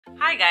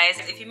Hi guys,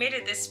 if you made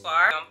it this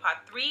far, on part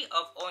 3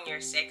 of Own Your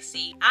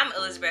Sexy, I'm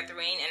Elizabeth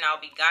Rain and I'll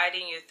be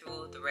guiding you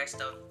through the rest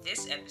of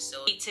this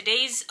episode.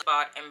 Today's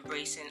about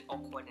embracing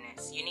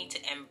awkwardness. You need to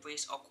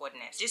embrace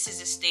awkwardness. This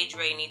is a stage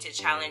where you need to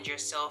challenge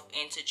yourself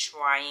into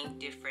trying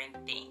different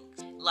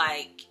things.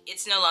 Like,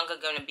 it's no longer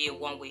going to be a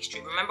one-way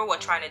street. Remember, we're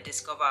trying to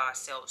discover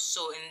ourselves.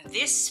 So in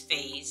this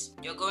phase,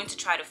 you're going to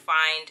try to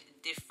find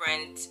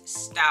different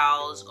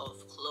styles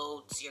of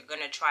clothes. You're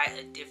gonna try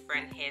a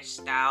different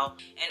hairstyle,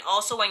 and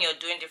also when you're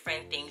doing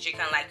different things, you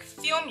can like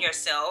film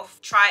yourself,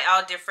 try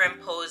out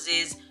different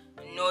poses,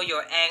 know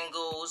your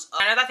angles.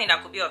 Another thing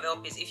that could be of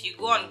help is if you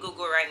go on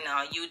Google right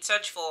now, you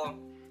search for,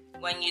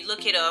 when you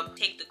look it up,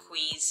 take the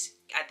quiz,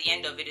 at the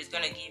end of it, it's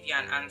gonna give you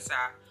an answer.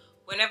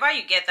 Whenever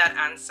you get that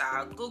answer,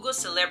 Google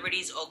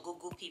celebrities or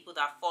Google people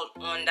that fall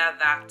under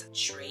that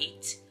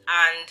trait,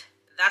 and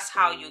that's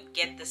how you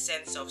get the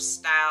sense of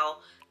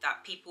style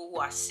that people who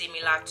are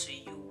similar to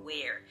you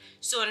wear.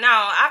 So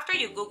now, after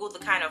you Google the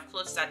kind of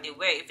clothes that they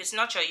wear, if it's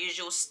not your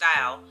usual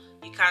style,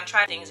 you can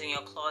try things in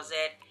your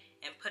closet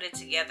and put it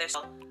together.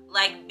 So,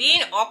 like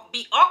be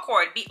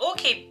awkward, be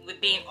okay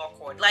with being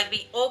awkward. Like,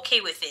 be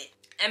okay with it.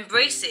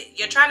 Embrace it.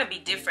 You're trying to be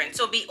different.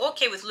 So be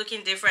okay with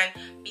looking different.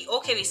 Be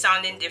okay with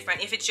sounding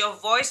different. If it's your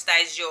voice that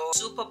is your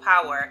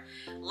superpower,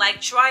 like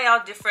try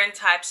out different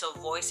types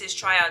of voices,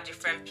 try out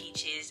different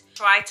pitches,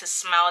 try to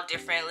smile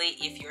differently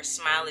if your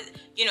smile is,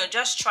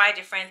 just try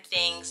different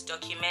things,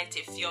 document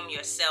it, film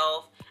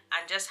yourself,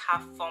 and just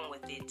have fun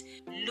with it.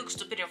 Look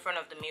stupid in front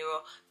of the mirror,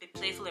 be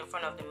playful in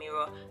front of the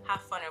mirror,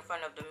 have fun in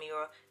front of the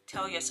mirror,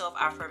 tell yourself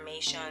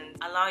affirmations,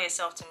 allow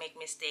yourself to make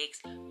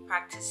mistakes,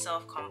 practice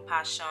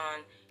self-compassion.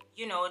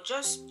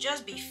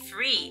 Just be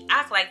free.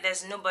 Act like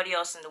there's nobody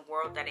else in the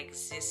world that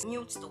exists.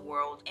 Mute the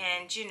world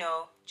and,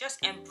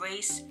 just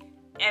embrace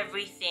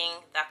everything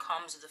that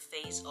comes with the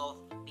face of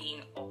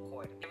being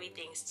awkward.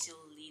 Everything still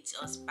leads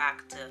us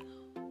back to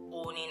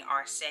owning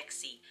our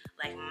sexy.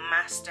 Like,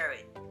 master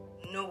it.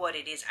 Know what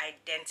it is.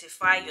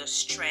 Identify your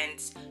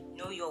strengths.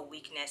 Know your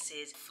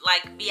weaknesses.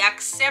 Like, be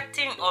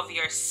accepting of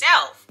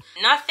yourself.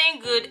 Nothing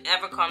good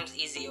ever comes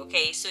easy,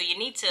 okay? So you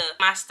need to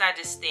master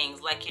these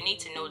things. Like, you need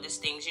to know these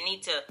things. You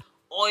need to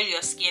oil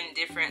your skin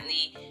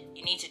differently.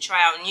 You need to try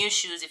out new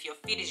shoes if your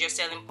feet is your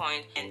selling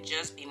point, and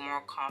just be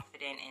more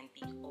confident and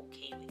be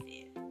okay with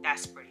it.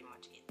 That's pretty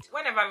much it.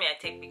 Whenever I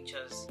take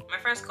pictures, my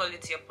friends call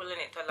it, you're pulling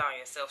it all on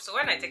yourself. So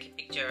when I take a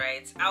picture,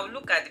 right, I'll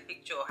look at the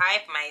picture,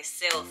 hype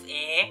myself,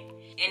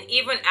 and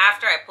even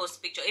after I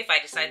post the picture, if I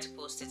decide to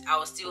post it,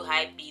 I'll still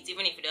hype it.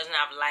 Even if it doesn't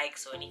have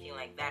likes or anything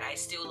like that, I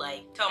still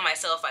tell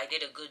myself I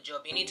did a good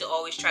job. You need to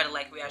always try to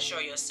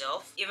reassure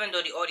yourself. Even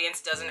though the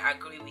audience doesn't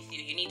agree with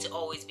you, you need to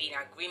always be in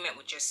agreement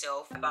with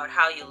yourself about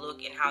how you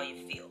look and how you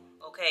feel,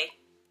 okay?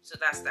 So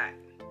that's that.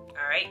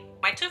 Alright,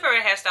 my two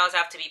favorite hairstyles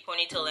have to be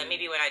ponytail and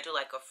maybe when I do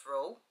a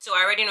fro. So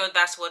I already know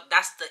that's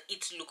the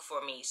it look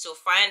for me. So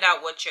find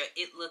out what your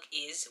it look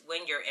is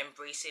when you're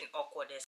embracing awkwardness.